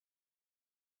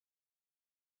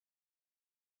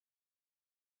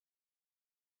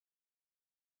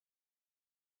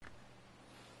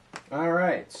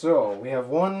Alright, so we have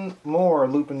one more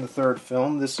Lupin the Third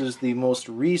film. This is the most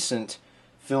recent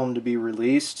film to be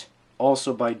released,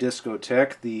 also by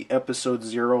Discotek, the Episode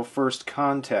 0 First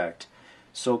Contact,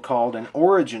 so-called an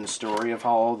origin story of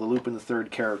how all the Lupin the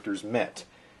Third characters met.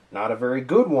 Not a very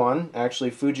good one.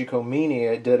 Actually, Fujiko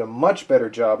Mine did a much better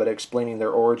job at explaining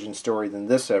their origin story than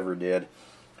this ever did.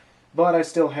 But I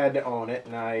still had to own it,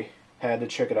 and I had to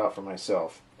check it out for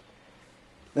myself.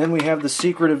 Then we have The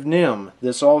Secret of Nim.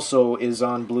 This also is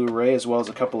on Blu-ray, as well as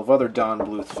a couple of other Don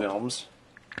Bluth films.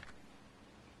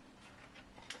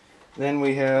 Then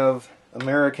we have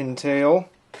American Tail,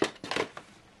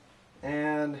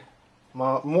 and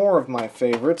more of my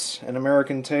favorites, An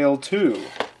American Tail 2.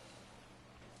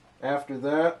 After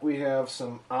that, we have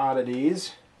some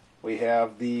oddities. We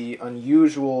have the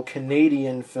unusual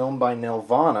Canadian film by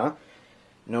Nelvana,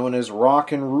 known as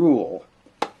Rock and Rule.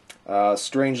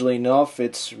 Strangely enough,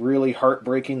 it's really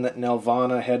heartbreaking that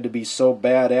Nelvana had to be so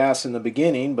badass in the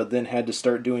beginning, but then had to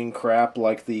start doing crap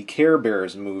like the Care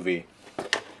Bears movie.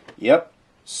 Yep,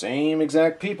 same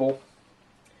exact people.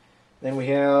 Then we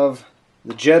have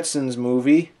the Jetsons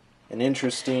movie, an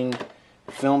interesting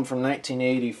film from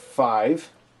 1985.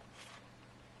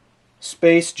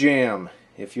 Space Jam.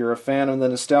 If you're a fan of the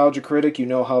Nostalgia Critic, you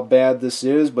know how bad this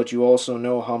is, but you also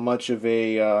know how much of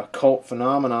a cult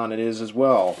phenomenon it is as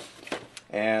well.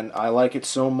 And I like it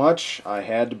so much, I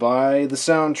had to buy the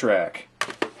soundtrack.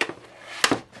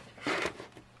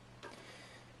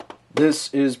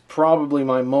 This is probably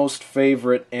my most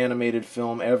favorite animated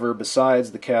film ever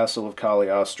besides The Castle of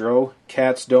Cagliostro,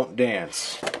 Cats Don't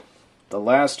Dance. The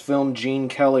last film Gene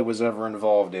Kelly was ever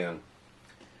involved in.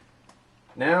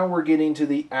 Now we're getting to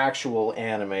the actual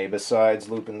anime besides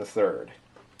Lupin the Third.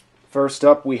 First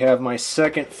up, we have my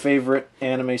second favorite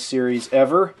anime series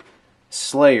ever,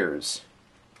 Slayers.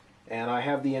 And I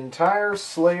have the entire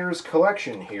Slayers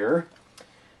collection here,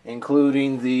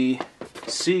 including the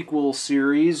sequel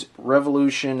series,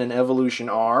 Revolution and Evolution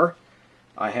R.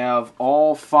 I have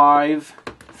all 5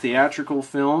 theatrical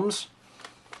films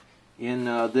in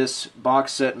this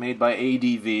box set made by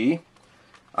ADV.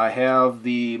 I have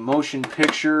the motion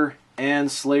picture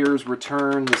and Slayers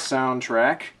Return, the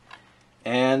soundtrack.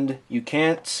 And you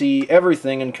can't see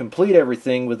everything and complete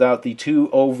everything without the 2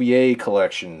 OVA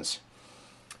collections,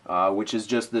 which is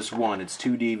just this one. It's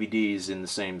 2 DVDs in the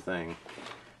same thing.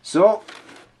 So,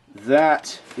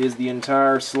 that is the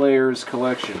entire Slayers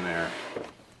collection there.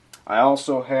 I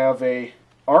also have a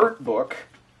art book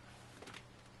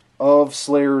of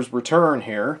Slayers Return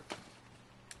here,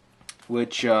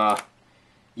 which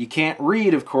you can't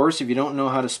read, of course, if you don't know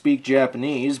how to speak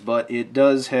Japanese, but it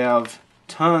does have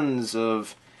tons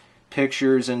of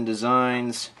pictures and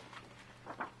designs.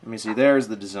 Let me see, there's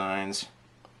the designs.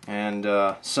 And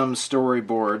some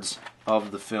storyboards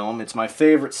of the film. It's my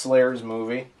favorite Slayers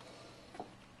movie.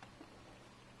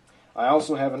 I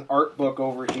also have an art book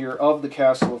over here of the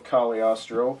Castle of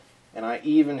Cagliostro, and I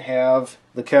even have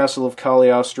the Castle of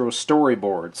Cagliostro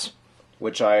storyboards,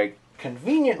 which I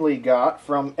conveniently got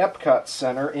from Epcot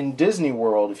Center in Disney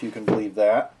World, if you can believe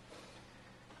that.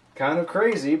 Kind of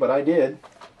crazy, but I did.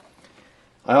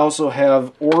 I also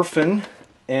have Orphan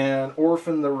and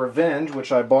Orphan the Revenge,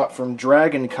 which I bought from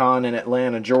Dragon Con in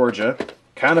Atlanta, Georgia.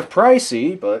 Kind of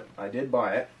pricey, but I did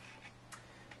buy it.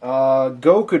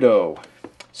 Gokudo.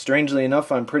 Strangely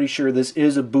enough, I'm pretty sure this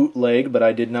is a bootleg, but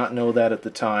I did not know that at the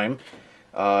time.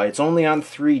 It's only on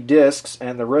 3 discs,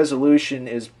 and the resolution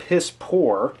is piss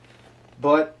poor,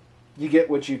 but you get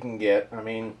what you can get. I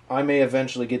mean, I may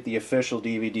eventually get the official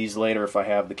DVDs later if I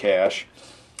have the cash.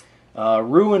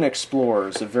 Ruin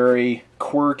Explorers, a very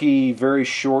quirky, very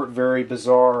short, very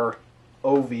bizarre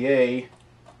OVA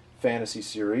fantasy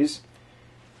series.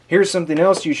 Here's something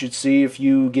else you should see if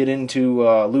you get into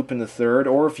Lupin the Third,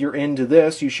 or if you're into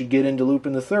this, you should get into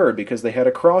Lupin the Third, because they had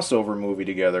a crossover movie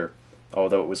together,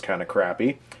 although it was kind of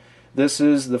crappy. This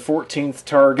is The 14th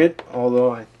Target,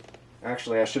 although I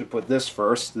should have put this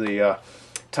first, the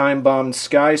Time-Bombed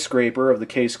Skyscraper of the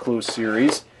Case Closed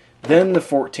series, then The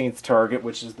 14th Target,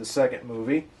 which is the second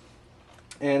movie.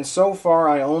 And so far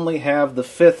I only have the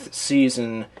 5th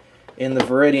season in the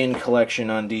Viridian collection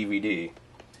on DVD.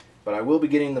 But I will be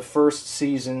getting the 1st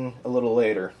season a little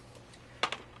later.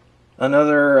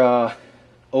 Another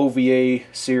OVA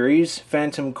series,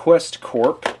 Phantom Quest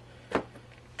Corp.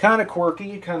 Kind of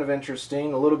quirky, kind of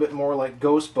interesting, a little bit more like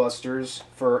Ghostbusters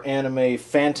for anime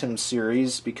Phantom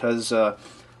series, because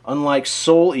unlike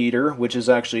Soul Eater, which is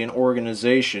actually an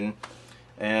organization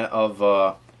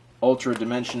of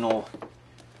ultra-dimensional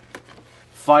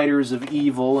fighters of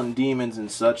evil and demons and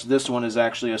such, this one is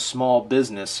actually a small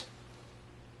business.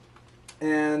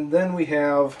 And then we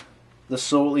have the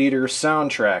Soul Eater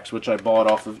soundtracks, which I bought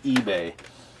off of eBay.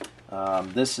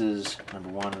 This is number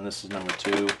 1 and this is number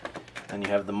 2. And you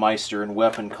have the Meister and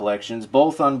Weapon collections,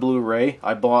 both on Blu-ray.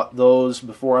 I bought those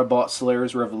before I bought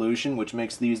Slayer's Revolution, which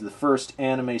makes these the first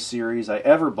anime series I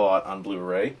ever bought on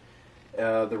Blu-ray.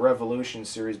 The Revolution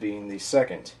series being the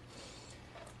second.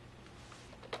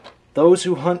 Those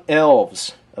Who Hunt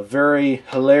Elves, a very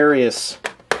hilarious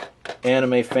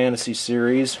anime fantasy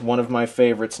series, one of my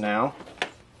favorites now.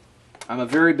 I'm a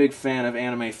very big fan of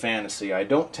anime fantasy. I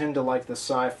don't tend to like the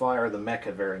sci-fi or the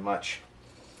mecha very much.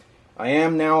 I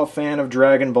am now a fan of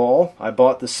Dragon Ball. I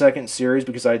bought the second series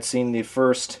because I'd seen the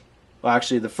first, well,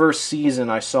 actually the first season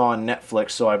I saw on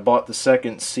Netflix, so I bought the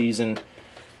second season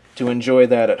to enjoy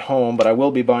that at home, but I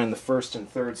will be buying the first and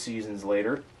third seasons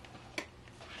later.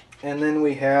 And then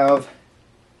we have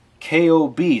KO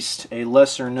Beast, a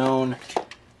lesser-known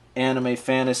anime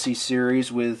fantasy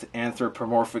series with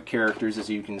anthropomorphic characters, as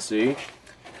you can see.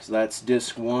 So that's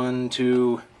disc 1,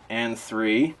 2, and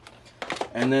 3.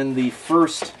 And then the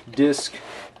first disc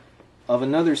of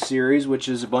another series, which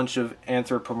is a bunch of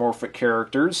anthropomorphic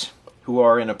characters who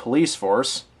are in a police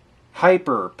force,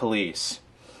 Hyper Police.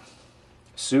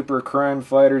 Super crime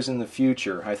fighters in the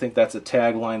future. I think that's a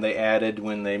tagline they added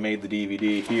when they made the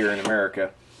DVD here in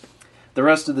America. The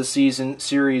rest of the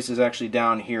series is actually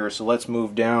down here, so let's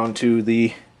move down to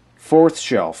the 4th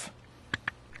shelf.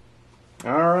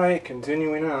 Alright,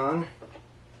 continuing on.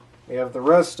 We have the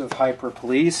rest of Hyper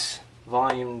Police,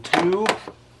 Volume 2,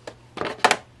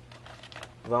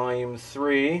 Volume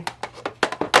 3,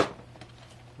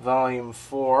 Volume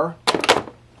 4,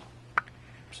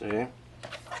 see,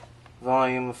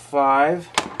 Volume 5,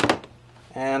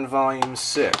 and Volume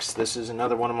 6. This is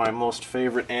another one of my most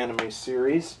favorite anime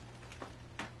series.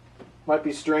 Might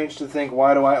be strange to think,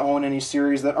 why do I own any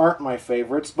series that aren't my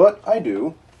favorites, but I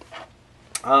do.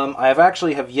 I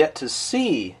have yet to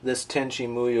see this Tenchi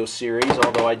Muyo series,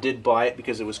 although I did buy it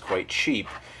because it was quite cheap.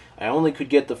 I only could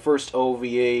get the first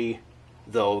OVA,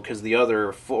 though, because the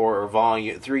other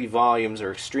 3 volumes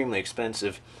are extremely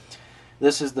expensive.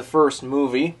 This is the first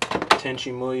movie,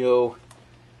 Tenchi Muyo.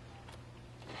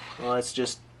 Well, it's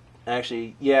just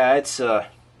actually, it's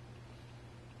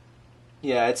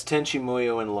Tenchi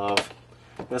Muyo in Love.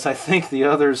 Because I think the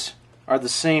others are the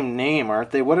same name, aren't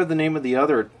they? What are the name of the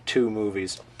other 2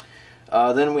 movies?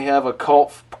 Then we have a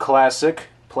cult classic,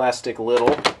 Plastic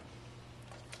Little.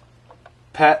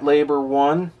 Pat Labor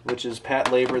 1, which is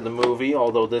Pat Labor the movie,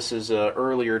 although this is an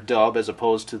earlier dub as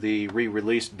opposed to the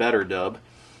re-released better dub.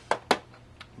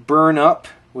 Burn Up,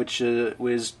 which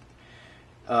was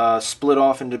split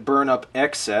off into Burn Up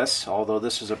XS, although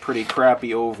this is a pretty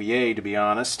crappy OVA, to be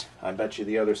honest. I bet you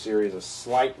the other series is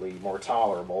slightly more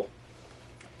tolerable.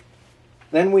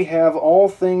 Then we have all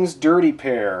things Dirty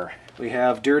Pair. We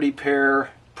have Dirty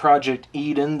Pair Project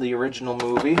Eden, the original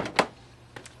movie.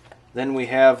 Then we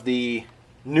have the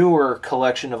newer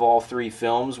collection of all 3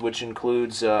 films, which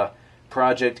includes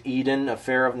Project Eden,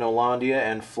 Affair of Nolandia,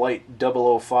 and Flight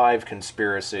 005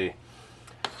 Conspiracy.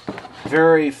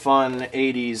 Very fun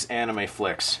 80s anime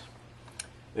flicks.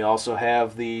 We also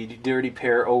have the Dirty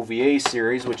Pair OVA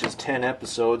series, which is 10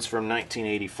 episodes from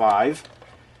 1985.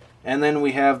 And then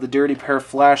we have the Dirty Pair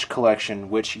Flash Collection,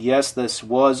 which, yes, this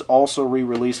was also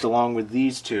re-released along with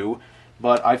these 2,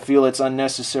 but I feel it's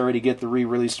unnecessary to get the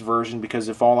re-released version because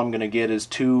if all I'm going to get is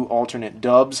 2 alternate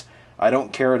dubs, I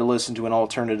don't care to listen to an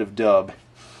alternative dub.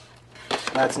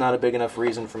 That's not a big enough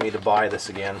reason for me to buy this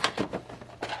again.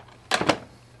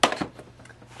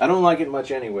 I don't like it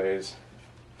much anyways,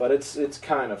 but it's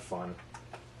kind of fun.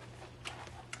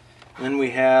 Then we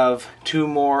have 2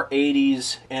 more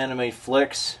 80s anime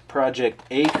flicks, Project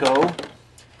Eiko,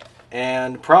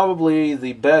 and probably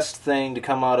the best thing to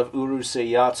come out of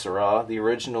Urusei Yatsura, the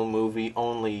original movie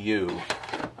Only You.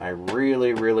 I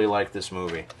really, really like this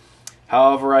movie.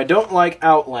 However, I don't like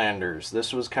Outlanders.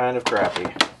 This was kind of crappy.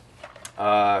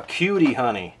 Cutie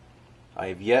Honey. I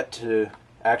have yet to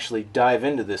actually dive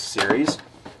into this series,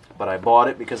 but I bought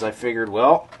it because I figured,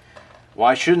 well,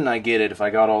 why shouldn't I get it if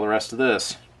I got all the rest of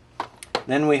this?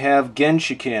 Then we have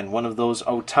Genshiken, one of those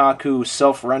otaku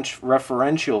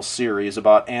self-referential series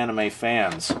about anime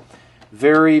fans.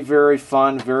 Very, very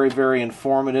fun, very, very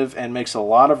informative, and makes a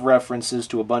lot of references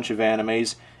to a bunch of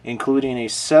animes, including a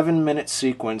 7-minute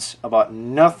sequence about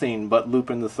nothing but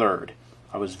Lupin III.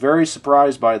 I was very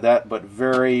surprised by that, but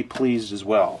very pleased as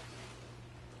well.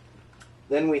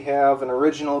 Then we have an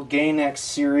original Gainax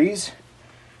series,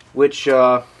 which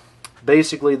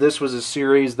basically this was a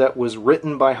series that was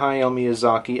written by Hayao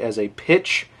Miyazaki as a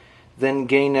pitch. Then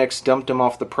Gainax dumped him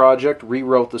off the project,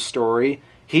 rewrote the story.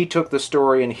 He took the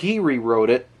story and he rewrote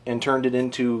it and turned it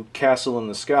into Castle in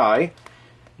the Sky.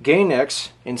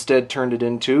 Gainax instead turned it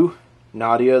into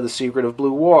Nadia, the Secret of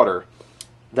Blue Water.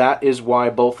 That is why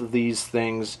both of these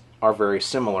things are very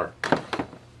similar.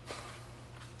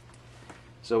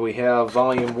 So we have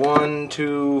volume 1,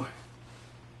 2,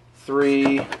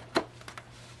 3,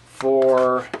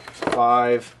 4,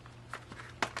 5,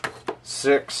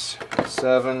 6,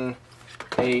 7,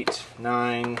 8,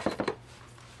 9,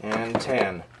 and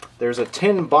 10. There's a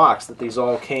tin box that these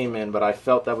all came in, but I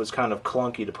felt that was kind of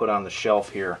clunky to put on the shelf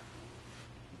here.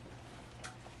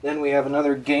 Then we have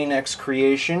another Gainax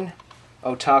creation,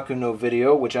 Otaku no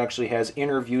Video, which actually has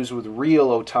interviews with real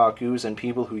otakus and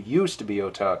people who used to be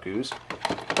otakus.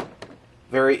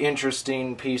 Very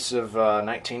interesting piece of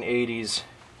 1980s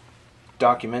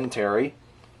documentary.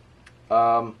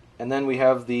 And then we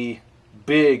have the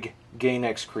big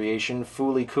Gainax creation,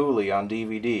 Fooly Cooly, on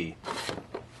DVD.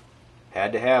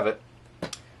 Had to have it.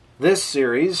 This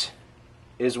series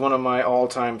is one of my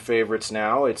all-time favorites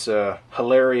now. It's a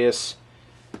hilarious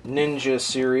ninja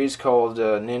series called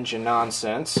Ninja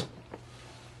Nonsense.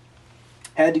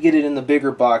 Had to get it in the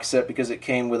bigger box set because it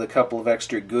came with a couple of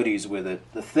extra goodies with it.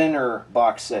 The thinner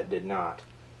box set did not.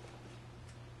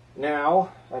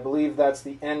 Now, I believe that's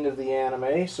the end of the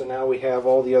anime, so now we have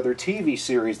all the other TV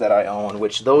series that I own,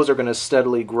 which those are going to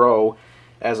steadily grow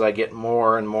as I get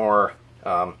more and more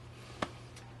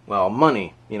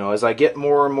money. You know, as I get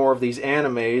more and more of these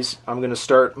animes, I'm going to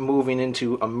start moving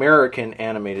into American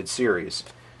animated series.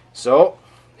 So,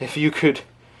 if you could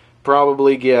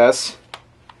probably guess,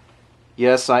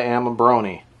 yes, I am a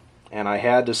brony. And I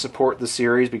had to support the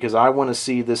series because I want to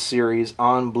see this series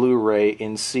on Blu-ray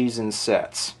in season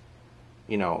sets.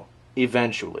 You know,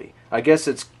 eventually. I guess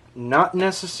it's not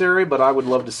necessary, but I would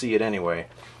love to see it anyway.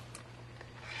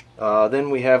 Then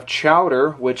we have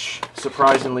Chowder, which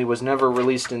surprisingly was never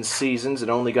released in seasons. It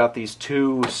only got these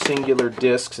 2 singular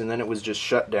discs and then it was just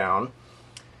shut down.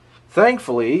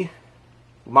 Thankfully,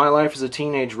 My Life as a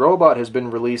Teenage Robot has been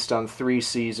released on 3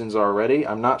 seasons already.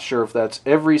 I'm not sure if that's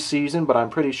every season, but I'm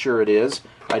pretty sure it is.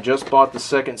 I just bought the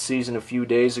 2nd season a few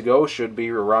days ago. Should be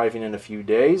arriving in a few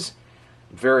days.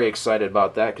 Very excited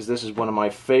about that because this is one of my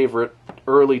favorite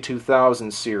early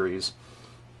 2000s series.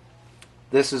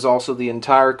 This is also the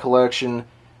entire collection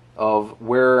of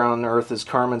Where on Earth is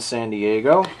Carmen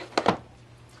Sandiego.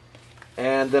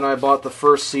 And then I bought the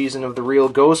 1st season of The Real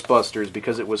Ghostbusters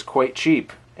because it was quite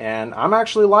cheap. And I'm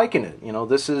actually liking it. You know,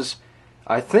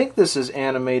 I think this is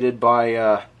animated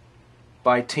by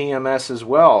TMS as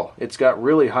well. It's got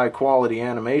really high quality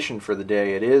animation for the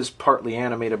day. It is partly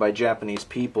animated by Japanese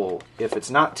people if it's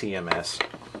not TMS.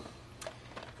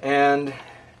 And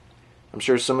I'm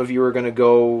sure some of you are going to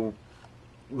go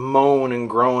moan and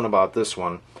groan about this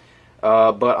one.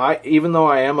 But even though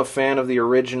I am a fan of the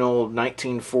original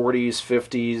 1940s,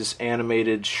 50s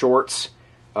animated shorts,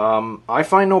 I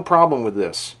find no problem with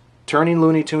this. Turning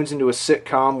Looney Tunes into a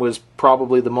sitcom was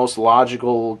probably the most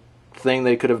logical thing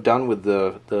they could have done with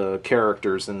the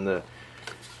characters and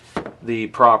the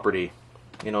property.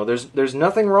 You know, there's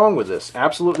nothing wrong with this.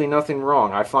 Absolutely nothing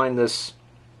wrong. I find this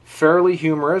fairly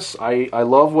humorous. I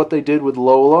love what they did with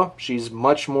Lola. She's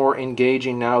much more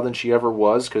engaging now than she ever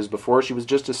was, because before she was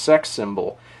just a sex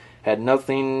symbol. Had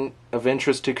nothing of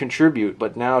interest to contribute,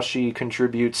 but now she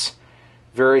contributes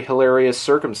very hilarious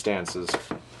circumstances.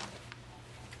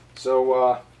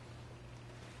 So,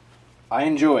 I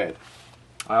enjoy it.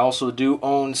 I also do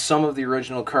own some of the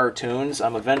original cartoons.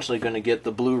 I'm eventually going to get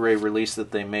the Blu-ray release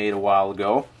that they made a while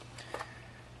ago.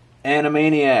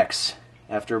 Animaniacs.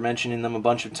 After mentioning them a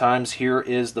bunch of times, here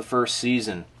is the 1st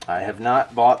season. I have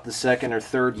not bought the 2nd or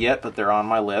 3rd yet, but they're on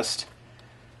my list.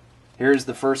 Here's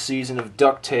the 1st season of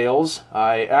DuckTales.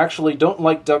 I actually don't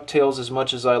like DuckTales as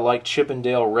much as I like Chip and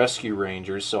Dale Rescue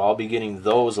Rangers, so I'll be getting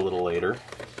those a little later.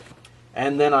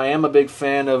 And then I am a big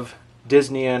fan of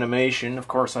Disney animation. Of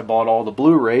course, I bought all the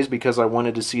Blu-rays because I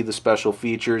wanted to see the special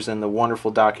features and the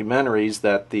wonderful documentaries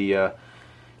that the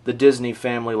Disney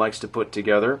family likes to put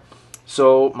together.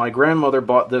 So my grandmother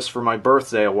bought this for my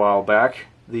birthday a while back.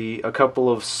 A couple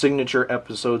of signature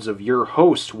episodes of Your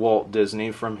Host, Walt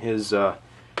Disney, from his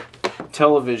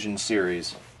television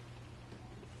series.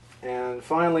 And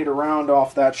finally, to round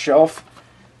off that shelf,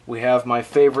 we have my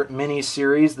favorite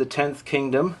mini-series, The 10th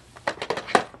Kingdom.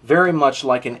 Very much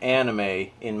like an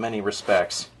anime in many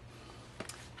respects.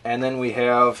 And then we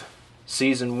have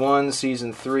Season 1,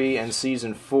 Season 3, and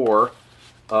Season 4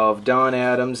 of Don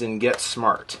Adams and Get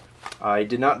Smart. I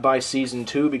did not buy Season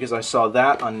 2 because I saw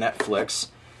that on Netflix,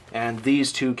 and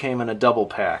these 2 came in a double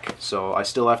pack, so I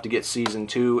still have to get Season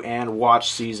 2 and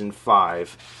watch Season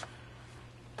 5.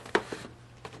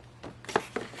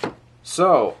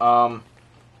 So,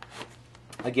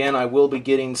 again, I will be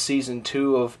getting Season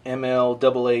 2 of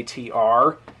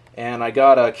MLAATR, and I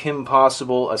got a Kim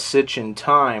Possible A Stitch in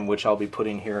Time, which I'll be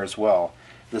putting here as well.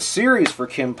 The series for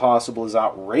Kim Possible is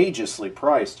outrageously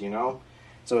priced, you know?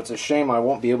 So it's a shame I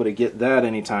won't be able to get that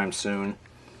anytime soon.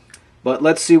 But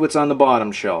let's see what's on the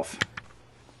bottom shelf.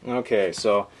 Okay,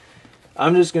 so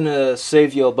I'm just going to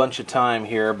save you a bunch of time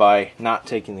here by not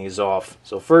taking these off.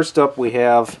 So first up we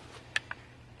have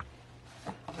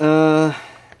The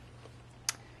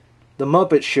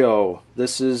Muppet Show.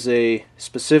 This is a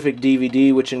specific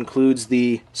DVD which includes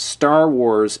the Star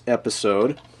Wars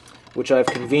episode, which I've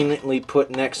conveniently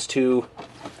put next to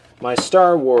my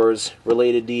Star Wars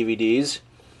related DVDs.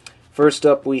 First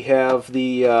up we have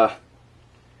the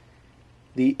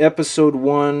Episode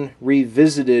 1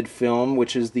 Revisited film,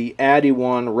 which is the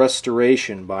Addy-Wan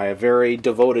restoration by a very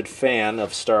devoted fan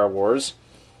of Star Wars.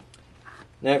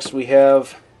 Next we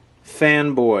have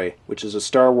Fanboy, which is a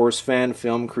Star Wars fan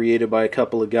film created by a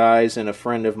couple of guys and a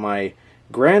friend of my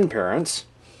grandparents.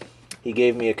 He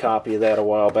gave me a copy of that a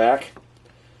while back.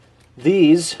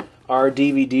 These are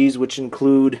DVDs which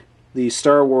include the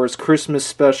Star Wars Christmas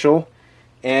special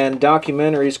and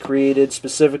documentaries created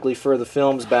specifically for the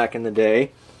films back in the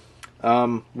day,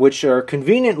 which are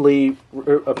conveniently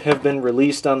have been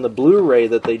released on the Blu-ray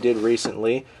that they did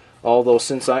recently, although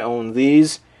since I own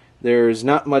these, there's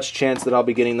not much chance that I'll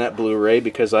be getting that Blu-ray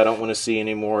because I don't want to see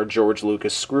any more George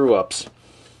Lucas screw-ups.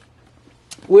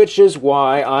 Which is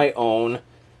why I own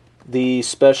the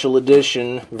special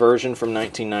edition version from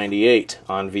 1998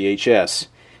 on VHS.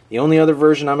 The only other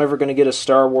version I'm ever going to get of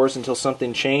Star Wars until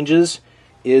something changes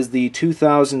is the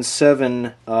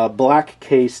 2007 black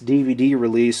case DVD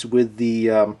release with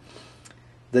the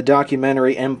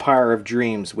documentary Empire of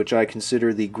Dreams, which I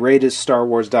consider the greatest Star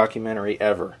Wars documentary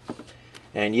ever.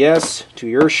 And yes, to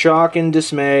your shock and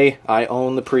dismay, I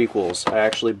own the prequels. I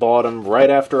actually bought them right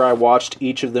after I watched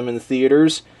each of them in the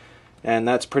theaters, and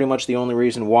that's pretty much the only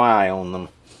reason why I own them.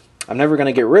 I'm never going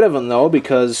to get rid of them, though,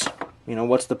 because, you know,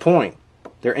 what's the point?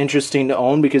 They're interesting to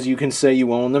own because you can say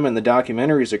you own them, and the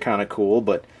documentaries are kind of cool,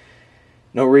 but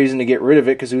no reason to get rid of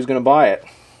it because who's going to buy it?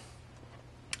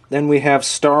 Then we have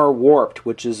Star Warped,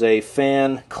 which is a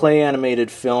fan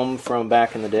clay-animated film from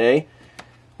back in the day.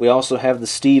 We also have the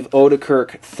Steve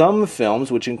Odekirk Thumb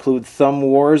films, which include Thumb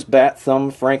Wars, Bat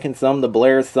Thumb, Franken Thumb, the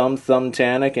Blair Thumb,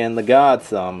 Thumbtanic, and the God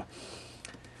Thumb.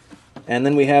 And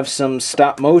then we have some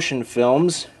stop-motion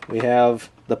films. We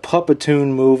have the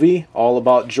Puppetoon movie, all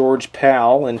about George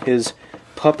Pal and his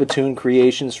Puppetoon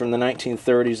creations from the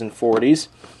 1930s and 40s.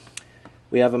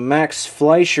 We have a Max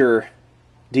Fleischer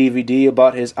DVD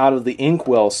about his Out of the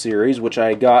Inkwell series, which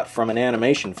I got from an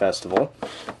animation festival.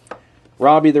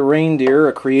 Robbie the Reindeer,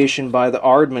 a creation by the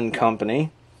Aardman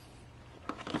Company.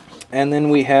 And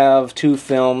then we have two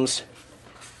films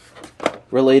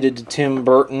related to Tim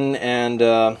Burton and,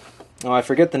 I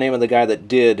forget the name of the guy that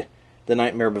did The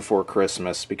Nightmare Before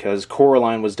Christmas, because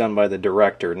Coraline was done by the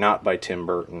director, not by Tim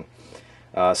Burton.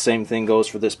 Same thing goes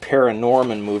for this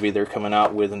Paranorman movie they're coming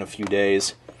out with in a few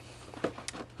days.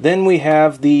 Then we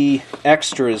have the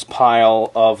extras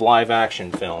pile of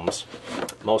live-action films,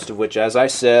 most of which, as I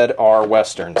said, are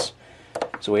westerns.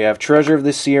 So we have Treasure of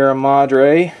the Sierra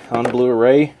Madre on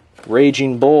Blu-ray,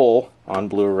 Raging Bull on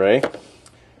Blu-ray,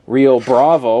 Rio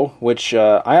Bravo, which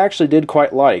I actually did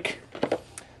quite like,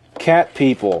 Cat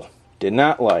People, did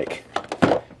not like,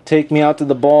 Take Me Out to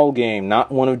the Ball Game,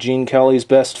 not one of Gene Kelly's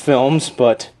best films,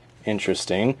 but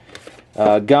interesting.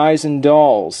 Guys and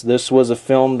Dolls. This was a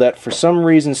film that for some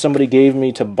reason somebody gave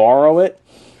me to borrow it,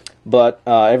 but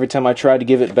every time I tried to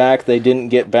give it back, they didn't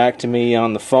get back to me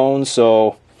on the phone,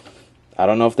 so I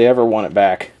don't know if they ever want it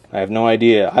back. I have no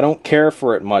idea. I don't care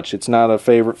for it much. It's not a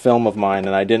favorite film of mine,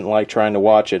 and I didn't like trying to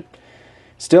watch it.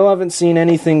 Still haven't seen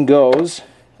Anything Goes.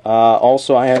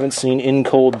 Also, I haven't seen In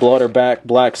Cold Blood or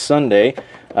Black Sunday.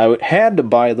 I had to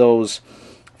buy those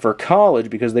for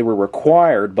college because they were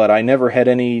required, but I never had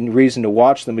any reason to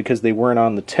watch them because they weren't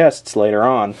on the tests later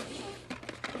on.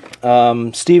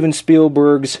 Steven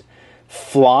Spielberg's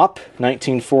Flop,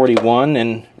 1941,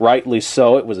 and rightly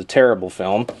so, it was a terrible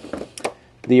film.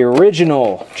 The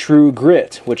original True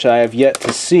Grit, which I have yet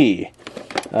to see.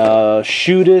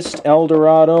 Shootist, El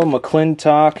Dorado,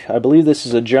 McClintock, I believe this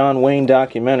is a John Wayne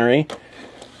documentary.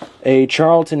 A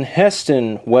Charlton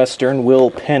Heston Western, Will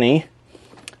Penny.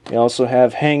 We also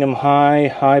have Hang 'em High,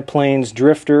 High Plains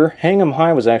Drifter. Hang 'em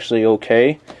High was actually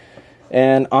okay.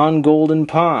 And On Golden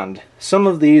Pond. Some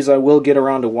of these I will get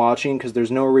around to watching because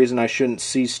there's no reason I shouldn't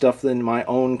see stuff in my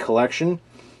own collection.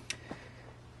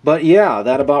 But yeah,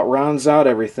 that about rounds out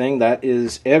everything. That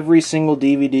is every single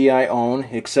DVD I own,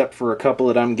 except for a couple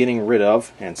that I'm getting rid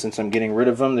of. And since I'm getting rid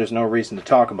of them, there's no reason to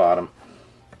talk about them.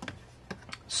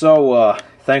 So,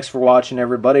 thanks for watching,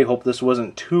 everybody. Hope this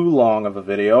wasn't too long of a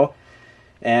video.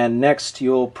 And next,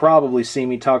 you'll probably see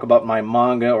me talk about my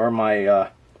manga or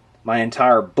my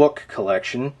entire book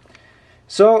collection.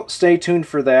 So, stay tuned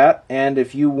for that, and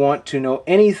if you want to know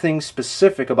anything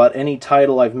specific about any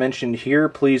title I've mentioned here,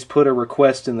 please put a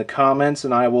request in the comments,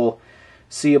 and I will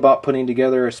see about putting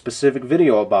together a specific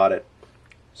video about it.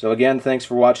 So again, thanks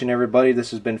for watching, everybody.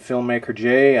 This has been Filmmaker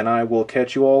Jay, and I will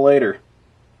catch you all later.